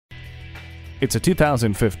It's a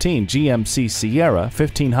 2015 GMC Sierra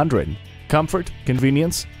 1500. Comfort,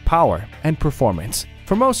 convenience, power, and performance.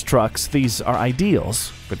 For most trucks, these are ideals.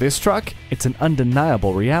 For this truck, it's an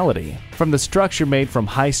undeniable reality. From the structure made from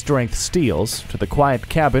high-strength steels, to the quiet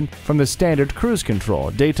cabin, from the standard cruise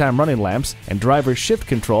control, daytime running lamps, and driver shift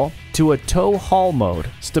control, to a tow haul mode,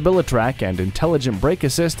 StabiliTrak, and intelligent brake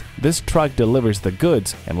assist, this truck delivers the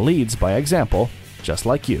goods and leads by example, just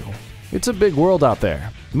like you. It's a big world out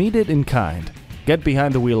there. Meet it in kind. Get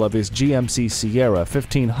behind the wheel of this GMC Sierra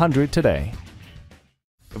 1500 today.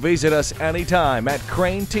 Visit us anytime at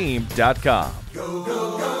crainteam.com.